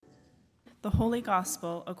The Holy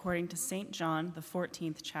Gospel according to St. John, the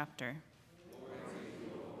 14th chapter.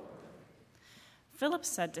 Philip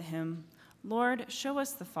said to him, "Lord, show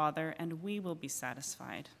us the Father, and we will be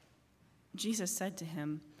satisfied." Jesus said to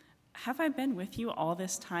him, "Have I been with you all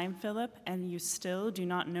this time, Philip, and you still do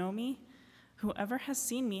not know me? Whoever has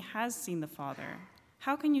seen me has seen the Father.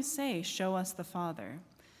 How can you say, 'Show us the Father'?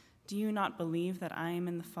 Do you not believe that I am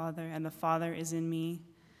in the Father, and the Father is in me?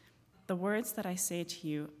 The words that I say to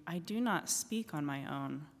you, I do not speak on my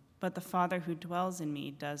own, but the Father who dwells in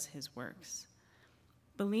me does his works.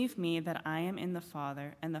 Believe me that I am in the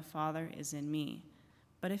Father, and the Father is in me.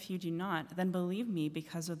 But if you do not, then believe me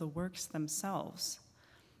because of the works themselves.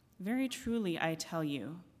 Very truly I tell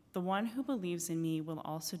you, the one who believes in me will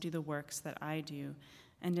also do the works that I do,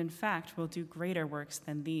 and in fact will do greater works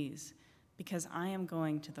than these, because I am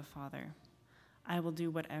going to the Father. I will do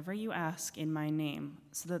whatever you ask in my name,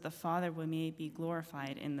 so that the Father may be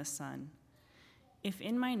glorified in the Son. If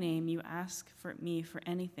in my name you ask for me for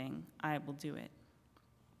anything, I will do it.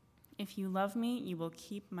 If you love me, you will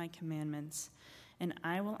keep my commandments, and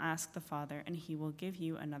I will ask the Father, and he will give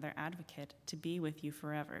you another advocate to be with you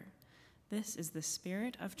forever. This is the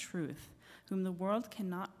Spirit of truth, whom the world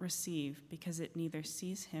cannot receive because it neither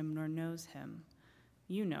sees him nor knows him.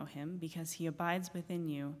 You know him because he abides within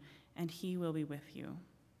you, and he will be with you.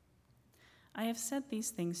 I have said these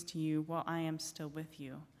things to you while I am still with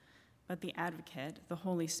you. But the Advocate, the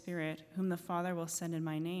Holy Spirit, whom the Father will send in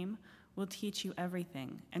my name, will teach you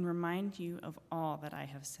everything and remind you of all that I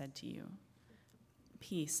have said to you.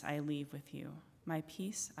 Peace I leave with you. My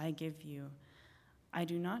peace I give you. I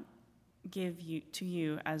do not give to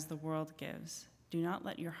you as the world gives. Do not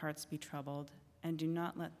let your hearts be troubled, and do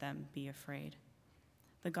not let them be afraid."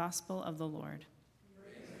 The Gospel of the Lord.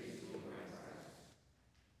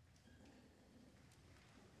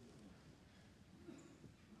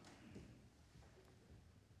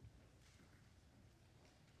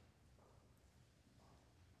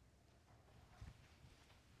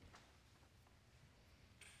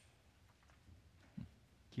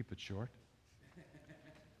 Keep it short.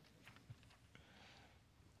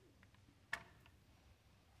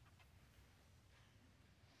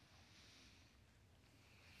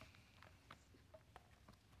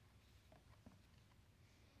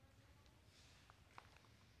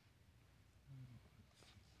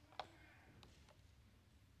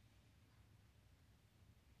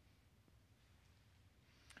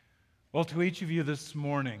 Well, to each of you this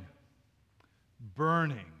morning,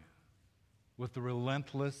 burning with the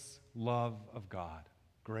relentless love of God,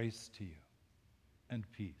 grace to you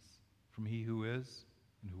and peace from he who is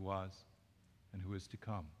and who was and who is to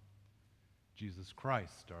come, Jesus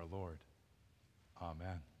Christ our Lord.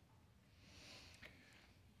 Amen.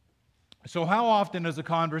 So how often has a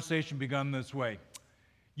conversation begun this way?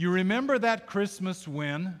 You remember that Christmas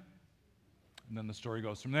when? And then the story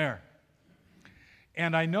goes from there.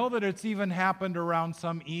 And I know that it's even happened around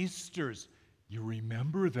some Easters. You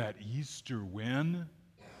remember that Easter when?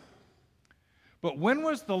 But when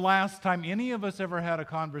was the last time any of us ever had a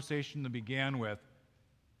conversation that began with,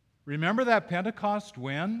 remember that Pentecost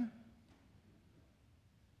when?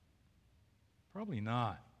 Probably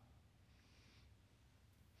not.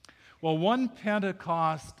 Well, one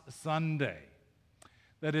Pentecost Sunday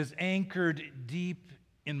that is anchored deep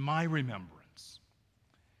in my remembrance,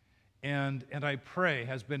 and I pray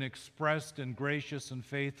has been expressed in gracious and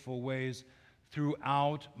faithful ways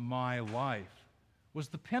throughout my life, was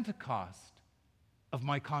the Pentecost of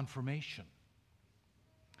my confirmation.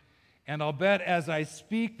 And I'll bet as I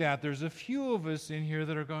speak that, there's a few of us in here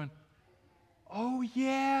that are going, "Oh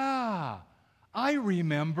yeah, I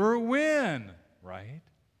remember when," right?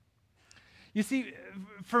 You see,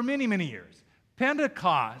 for many, many years,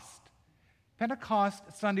 Pentecost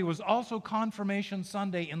Sunday was also Confirmation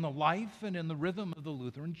Sunday in the life and in the rhythm of the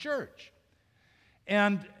Lutheran Church.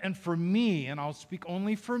 And for me, and I'll speak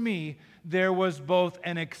only for me, there was both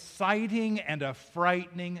an exciting and a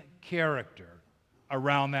frightening character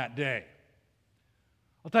around that day.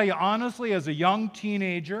 I'll tell you honestly, as a young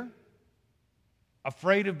teenager,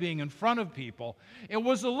 afraid of being in front of people, it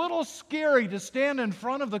was a little scary to stand in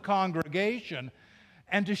front of the congregation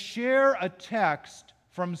and to share a text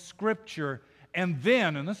from Scripture and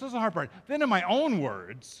then, and this is the hard part, then in my own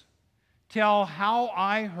words, tell how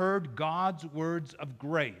I heard God's words of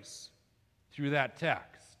grace through that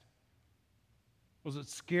text. Was it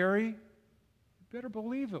scary? You better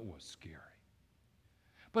believe it was scary.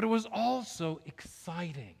 But it was also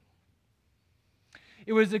exciting.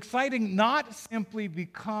 It was exciting not simply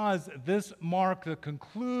because this marked the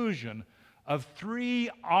conclusion of 3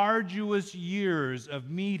 arduous years of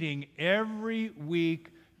meeting every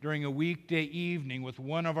week during a weekday evening with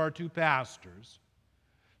one of our two pastors,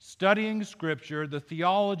 studying Scripture, the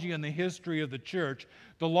theology and the history of the church,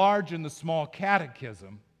 the large and the small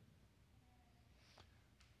catechism.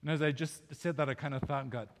 And as I just said that, I kind of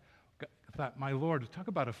thought, my Lord, talk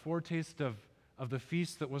about a foretaste of the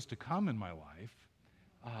feast that was to come in my life.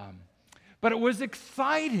 But it was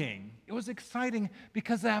exciting. It was exciting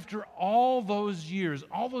because after all those years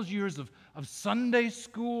of Sunday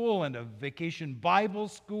school and of vacation Bible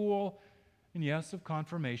school, and yes, of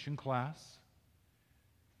confirmation class,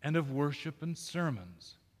 and of worship and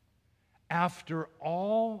sermons, after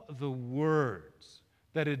all the words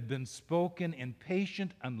that had been spoken in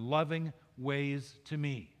patient and loving ways to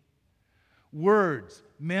me, words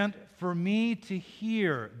meant for me to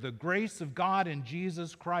hear the grace of God in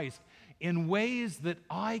Jesus Christ in ways that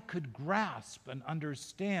I could grasp and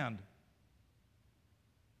understand.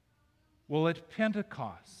 Well, at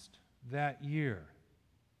Pentecost that year,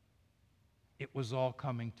 it was all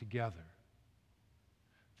coming together.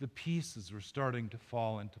 The pieces were starting to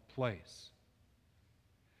fall into place.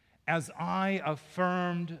 As I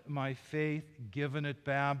affirmed my faith given at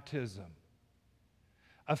baptism,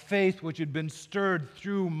 a faith which had been stirred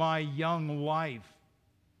through my young life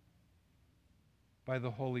by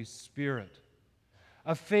the Holy Spirit,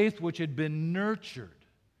 a faith which had been nurtured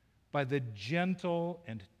by the gentle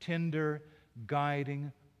and tender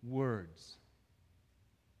guiding words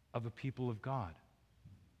of a people of God.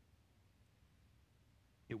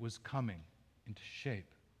 It was coming into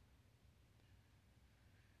shape.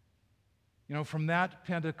 You know, from that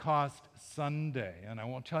Pentecost Sunday, and I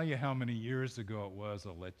won't tell you how many years ago it was,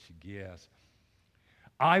 I'll let you guess,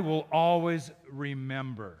 I will always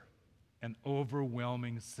remember an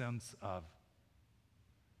overwhelming sense of,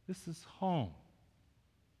 this is home.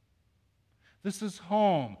 This is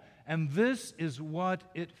home, and this is what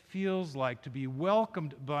it feels like to be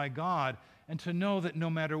welcomed by God and to know that no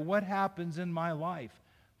matter what happens in my life,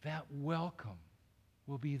 that welcome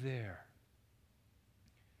will be there.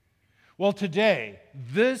 Well, today,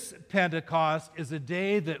 this Pentecost is a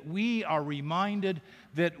day that we are reminded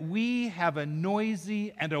that we have a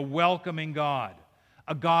noisy and a welcoming God,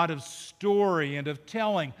 a God of story and of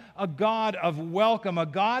telling, a God of welcome, a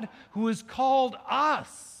God who has called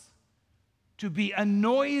us to be a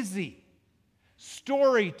noisy,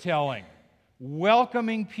 storytelling,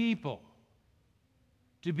 welcoming people,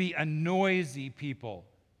 to be a noisy people,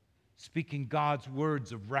 speaking God's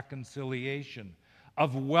words of reconciliation,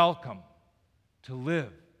 of welcome, to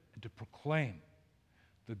live and to proclaim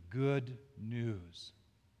the good news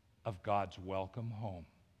of God's welcome home.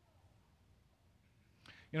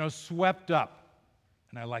 You know, swept up,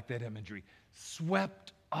 and I like that imagery,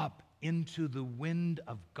 swept up into the wind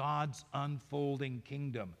of God's unfolding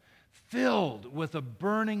kingdom, filled with a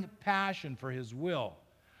burning passion for His will.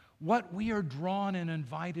 What we are drawn and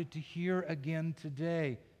invited to hear again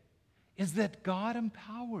today is that God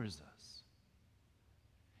empowers us,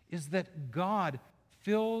 is that God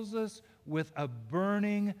fills us with a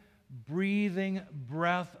burning, breathing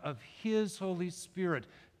breath of His Holy Spirit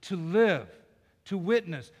to live, to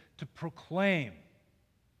witness, to proclaim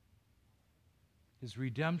His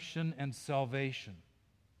redemption and salvation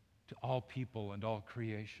to all people and all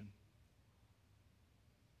creation.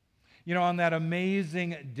 You know, on that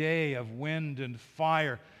amazing day of wind and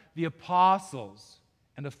fire, the apostles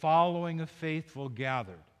and a following of faithful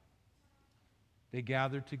gathered. They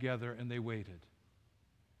gathered together and they waited.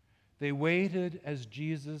 They waited as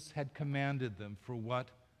Jesus had commanded them for what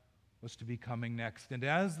was to be coming next. And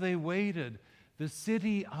as they waited, the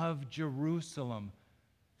city of Jerusalem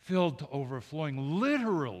filled to overflowing.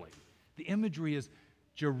 Literally, the imagery is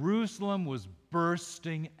Jerusalem was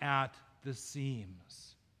bursting at the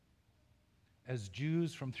seams as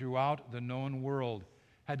Jews from throughout the known world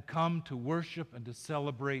had come to worship and to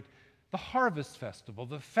celebrate the Harvest Festival,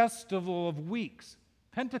 the Festival of Weeks,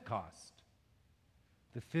 Pentecost,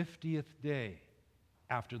 the 50th day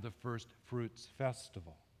after the First Fruits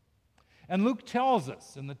Festival. And Luke tells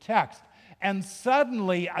us in the text, and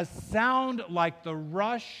suddenly a sound like the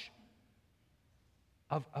rush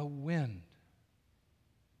of a wind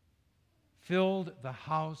filled the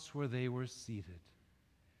house where they were seated.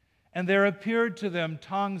 And there appeared to them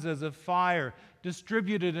tongues as of fire,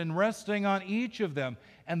 distributed and resting on each of them.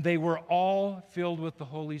 And they were all filled with the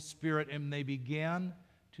Holy Spirit, and they began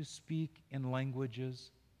to speak in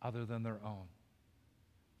languages other than their own.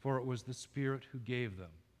 For it was the Spirit who gave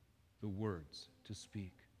them the words to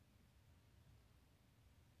speak.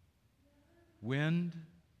 Wind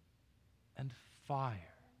and fire.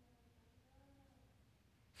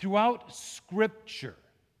 Throughout Scripture,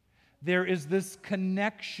 there is this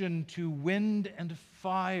connection to wind and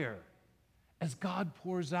fire as God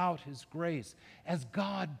pours out His grace, as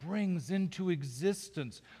God brings into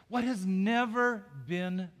existence what has never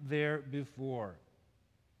been there before.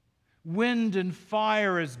 Wind and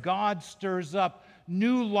fire as God stirs up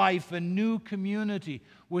new life and new community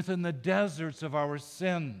within the deserts of our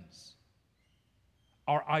sins,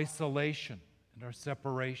 our isolation and our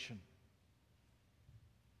separation.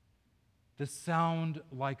 The sound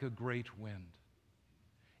like a great wind.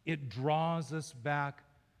 It draws us back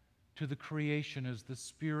to the creation as the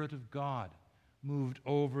Spirit of God moved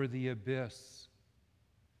over the abyss.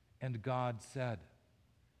 And God said,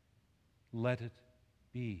 "Let it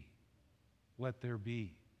be. Let there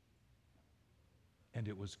be." And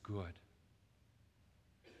it was good.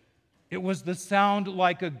 It was the sound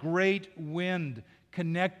like a great wind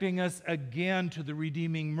connecting us again to the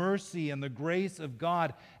redeeming mercy and the grace of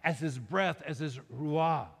God as His breath, as His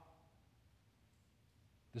ruah.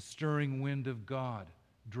 The stirring wind of God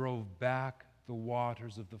drove back the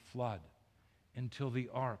waters of the flood until the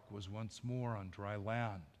ark was once more on dry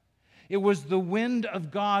land. It was the wind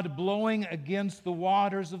of God blowing against the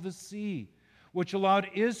waters of the sea, which allowed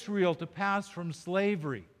Israel to pass from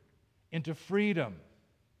slavery into freedom.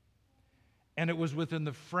 And it was within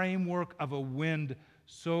the framework of a wind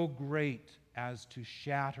so great as to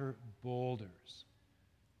shatter boulders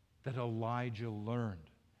that Elijah learned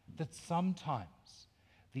that sometimes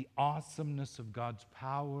the awesomeness of God's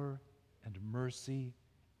power and mercy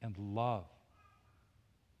and love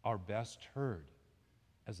are best heard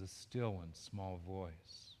as a still and small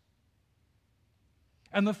voice.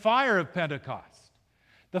 And the fire of Pentecost.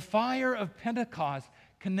 The fire of Pentecost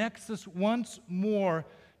connects us once more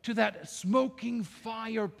to that smoking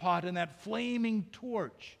fire pot and that flaming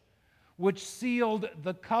torch which sealed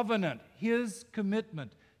the covenant, His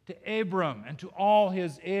commitment to Abram and to all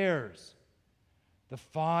his heirs. The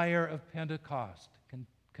fire of Pentecost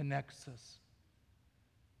connects us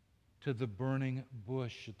to the burning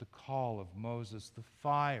bush at the call of Moses. The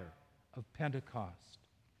fire of Pentecost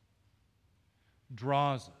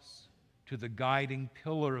draws us to the guiding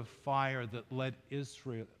pillar of fire that led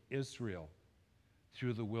Israel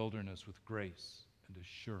through the wilderness with grace and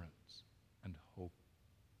assurance and hope.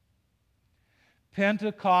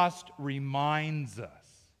 Pentecost reminds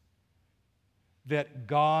us that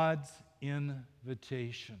God's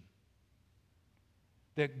invitation,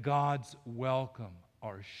 that God's welcome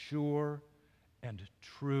are sure and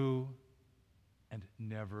true and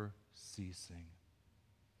never ceasing.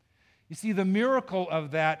 You see, the miracle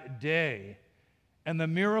of that day and the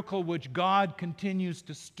miracle which God continues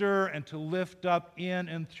to stir and to lift up in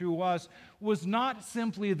and through us was not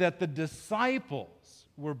simply that the disciples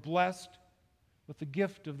were blessed with the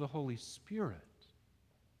gift of the Holy Spirit,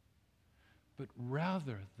 but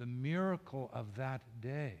rather the miracle of that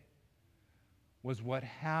day was what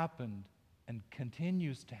happened and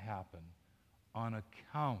continues to happen on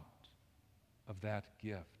account of that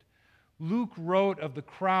gift. Luke wrote of the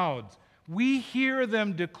crowds, "We hear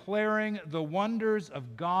them declaring the wonders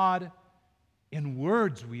of God in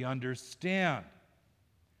words we understand."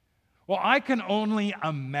 Well, I can only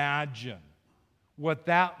imagine what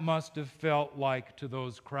that must have felt like to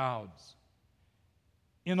those crowds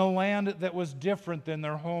in a land that was different than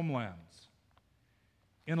their homelands,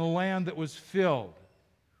 in a land that was filled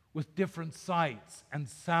with different sights and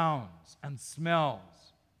sounds and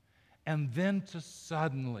smells, and then to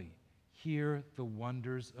suddenly hear the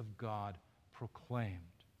wonders of God proclaimed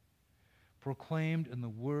in the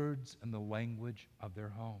words and the language of their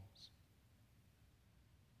homes.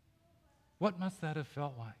 What must that have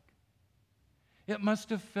felt like? It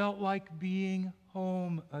must have felt like being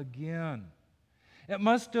home again. It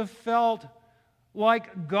must have felt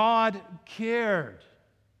like God cared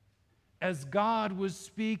as God was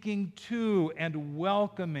speaking to and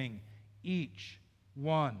welcoming each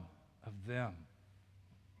one of them.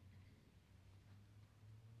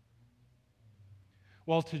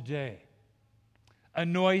 Well, today, a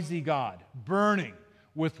noisy God, burning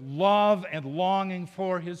with love and longing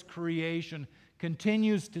for His creation,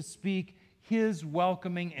 continues to speak His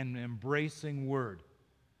welcoming and embracing word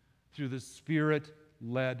through the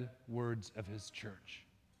Spirit-led words of His church.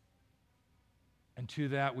 And to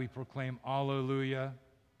that we proclaim Alleluia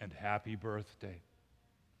and happy birthday.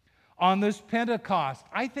 On this Pentecost,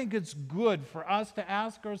 I think it's good for us to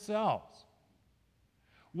ask ourselves,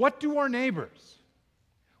 what do our neighbors,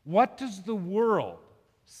 what does the world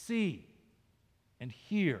see and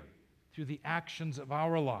hear through the actions of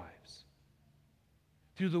our lives,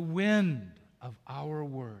 through the wind of our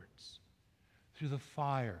words, through the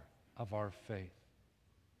fire of our faith?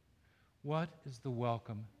 What is the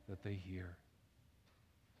welcome that they hear?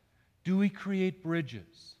 Do we create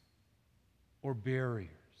bridges or barriers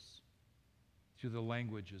through the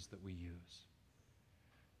languages that we use?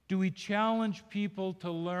 Do we challenge people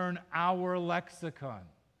to learn our lexicon?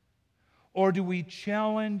 Or do we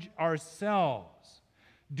challenge ourselves?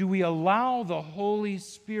 Do we allow the Holy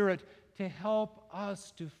Spirit to help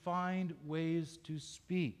us to find ways to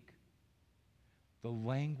speak the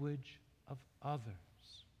language of others?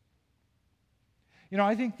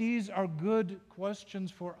 I think these are good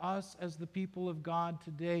questions for us as the people of God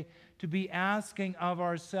today to be asking of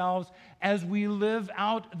ourselves as we live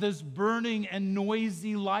out this burning and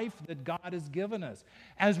noisy life that God has given us,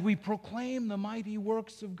 as we proclaim the mighty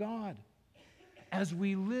works of God, as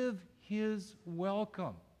we live His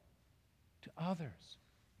welcome to others.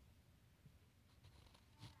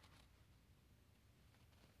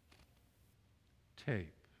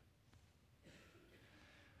 Tape.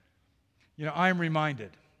 I'm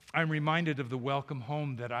reminded of the welcome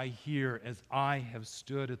home that I hear as I have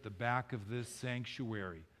stood at the back of this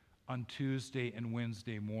sanctuary on Tuesday and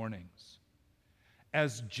Wednesday mornings.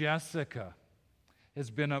 As Jessica has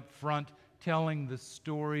been up front telling the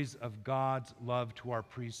stories of God's love to our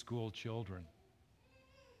preschool children,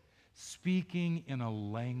 speaking in a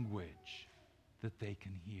language that they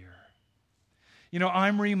can hear.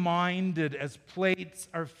 I'm reminded as plates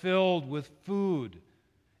are filled with food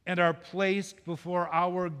and are placed before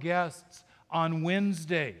our guests on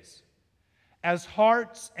Wednesdays, as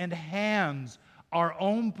hearts and hands are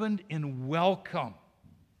opened in welcome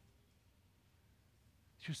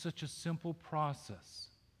through such a simple process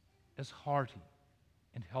as hearty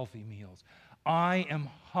and healthy meals. I am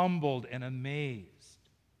humbled and amazed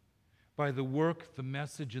by the work, the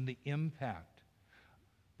message, and the impact,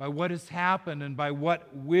 by what has happened and by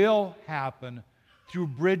what will happen through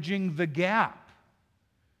Bridging the Gap,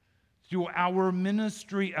 through our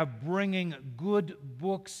ministry of bringing good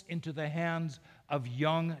books into the hands of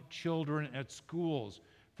young children at schools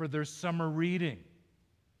for their summer reading,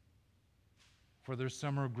 for their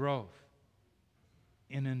summer growth.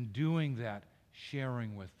 And in doing that,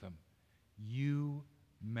 sharing with them, you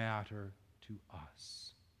matter to us.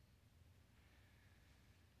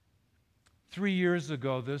 3 years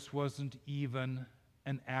ago, this wasn't even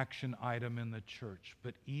an action item in the church,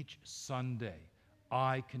 but each Sunday,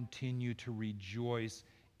 I continue to rejoice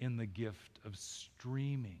in the gift of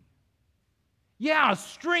streaming. Yeah,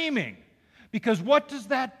 streaming. Because what does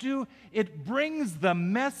that do? It brings the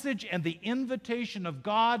message and the invitation of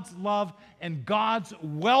God's love and God's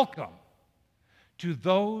welcome to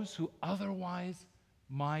those who otherwise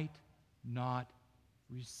might not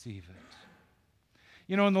receive it.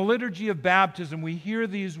 In the liturgy of baptism, we hear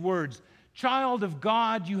these words, "Child of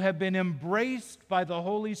God, you have been embraced by the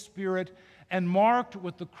Holy Spirit and marked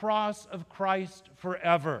with the cross of Christ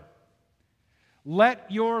forever.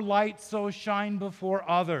 Let your light so shine before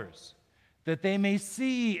others that they may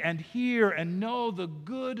see and hear and know the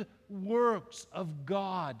good works of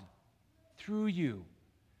God through you,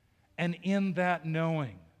 and in that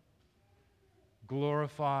knowing,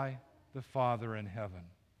 glorify the Father in heaven."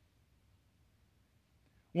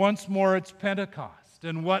 Once more, it's Pentecost,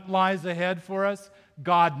 and what lies ahead for us,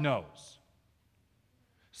 God knows.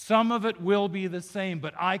 Some of it will be the same,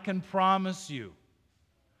 but I can promise you,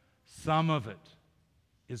 some of it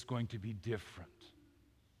is going to be different.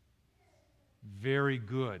 Very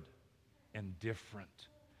good and different.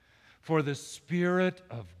 For the Spirit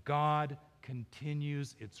of God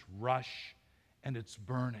continues its rush and its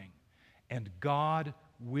burning, and God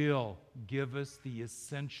will give us the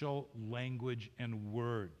essential language and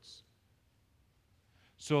words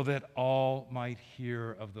so that all might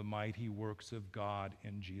hear of the mighty works of God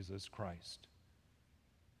in Jesus Christ,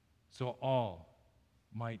 so all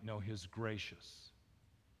might know His gracious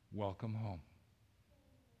welcome home.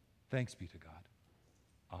 Thanks be to God.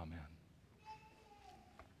 Amen.